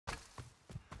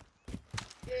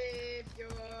If you're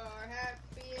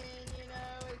happy and you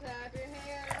know it, clap your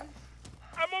hands.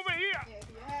 I'm over here. If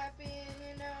you're happy and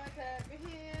you know it, clap your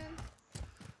hands.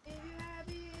 If you're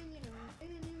happy and you know it,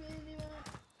 and you really want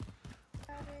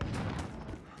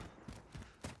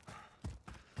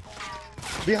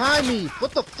it. Behind me!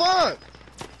 What the fuck?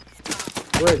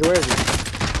 Where is he? Where is he?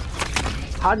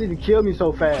 How did he kill me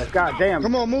so fast? God damn.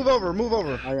 Come on, move over, move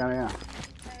over. Oh, yeah.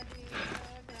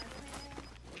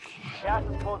 Gas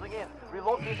is closing in.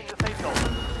 Relocating the safe zone.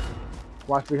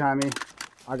 Watch behind me.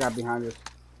 I got behind this.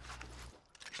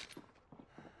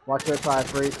 Watch that side,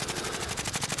 freak.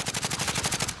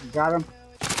 Got him.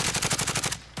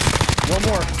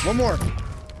 One more.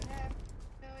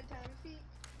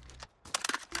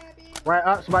 Right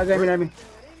up, somebody's aiming at me.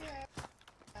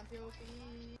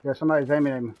 Yeah, somebody's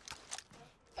aiming at me.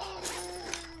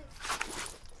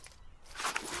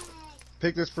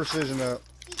 Pick this precision up.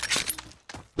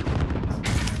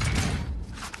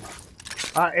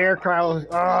 Air trials.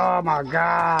 Oh my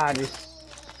god, it's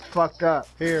fucked up.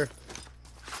 Here.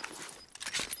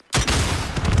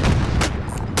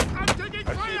 I'm taking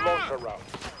fire.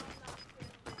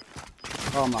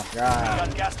 Oh my god.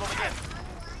 Got gas moving in.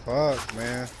 Fuck,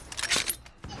 man.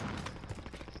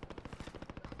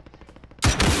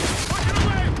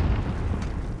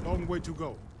 Long way to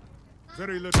go.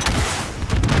 Very little.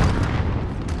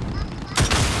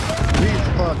 We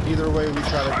fuck either way we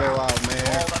try to go out, man.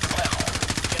 All that's left.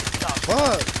 Getting stopped.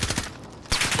 Fuck!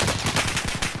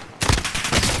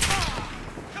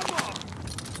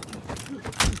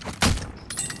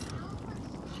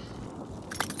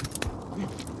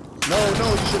 No, you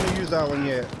shouldn't have used that one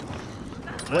yet.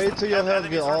 Wait till your health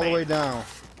get all the way down.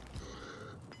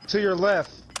 To your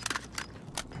left.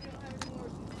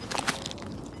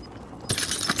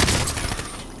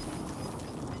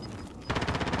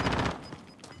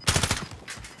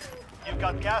 You've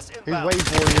got gas inbound. He's waiting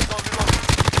for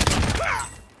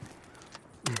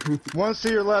you. One's to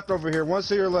your left over here. One's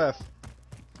to your left.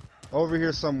 Over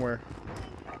here somewhere.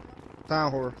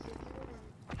 Town whore.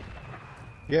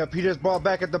 Yep, he just bought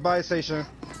back at the buy station.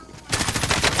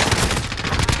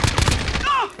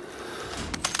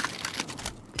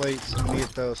 Plates, need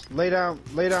those. Lay down,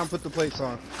 put the plates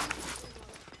on.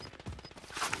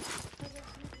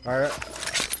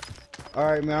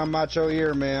 Alright, man, I'm out your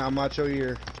ear, man. I'm out your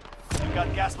ear. You've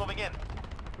got gas moving in.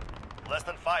 Less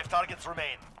than 5 targets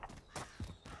remain.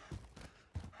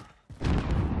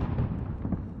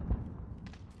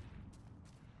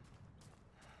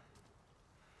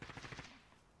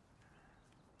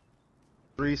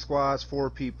 Three squads, 4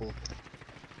 people.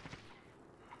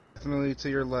 Definitely to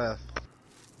your left.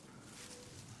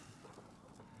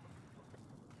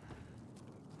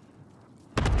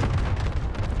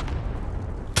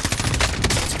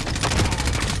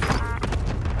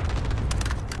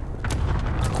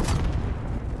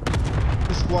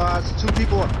 Two squads, 2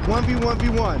 people,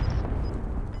 1v1v1.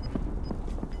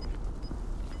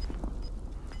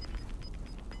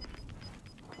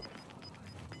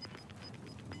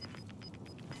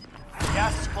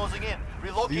 Gas is closing in.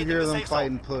 Relocating You hear the them safe fight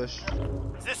zone. and push.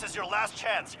 This is your last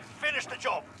chance. Finish the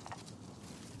job.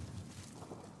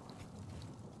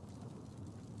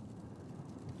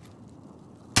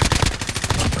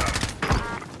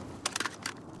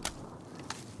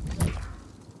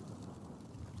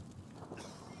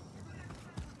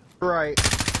 Right.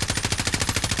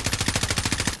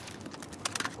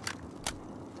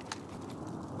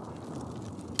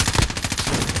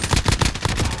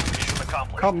 Mission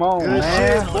accomplished. Come on, Good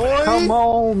man. shit, boy. Come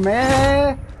on,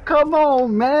 man. Come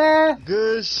on, man.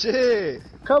 Good shit.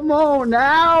 Come on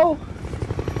now.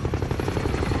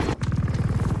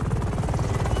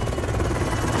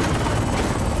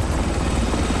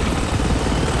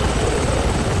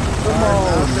 Come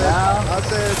on now. I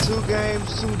said 2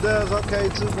 games, 2 dubs. Okay,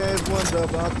 2 games, 1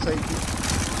 dub. I'll take it.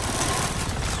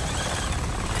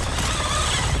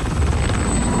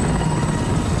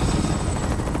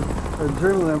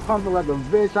 Adrenaline pumping like a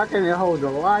bitch. I can't even hold the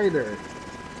lighter.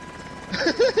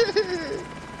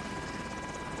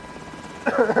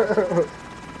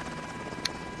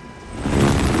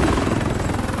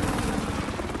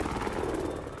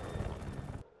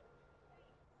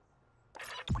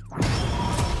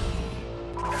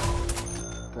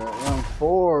 That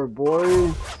M4,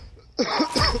 boy.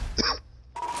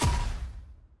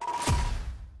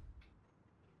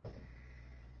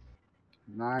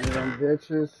 Nine of them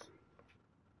bitches.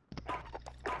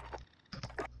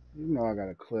 You know I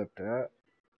gotta clip that.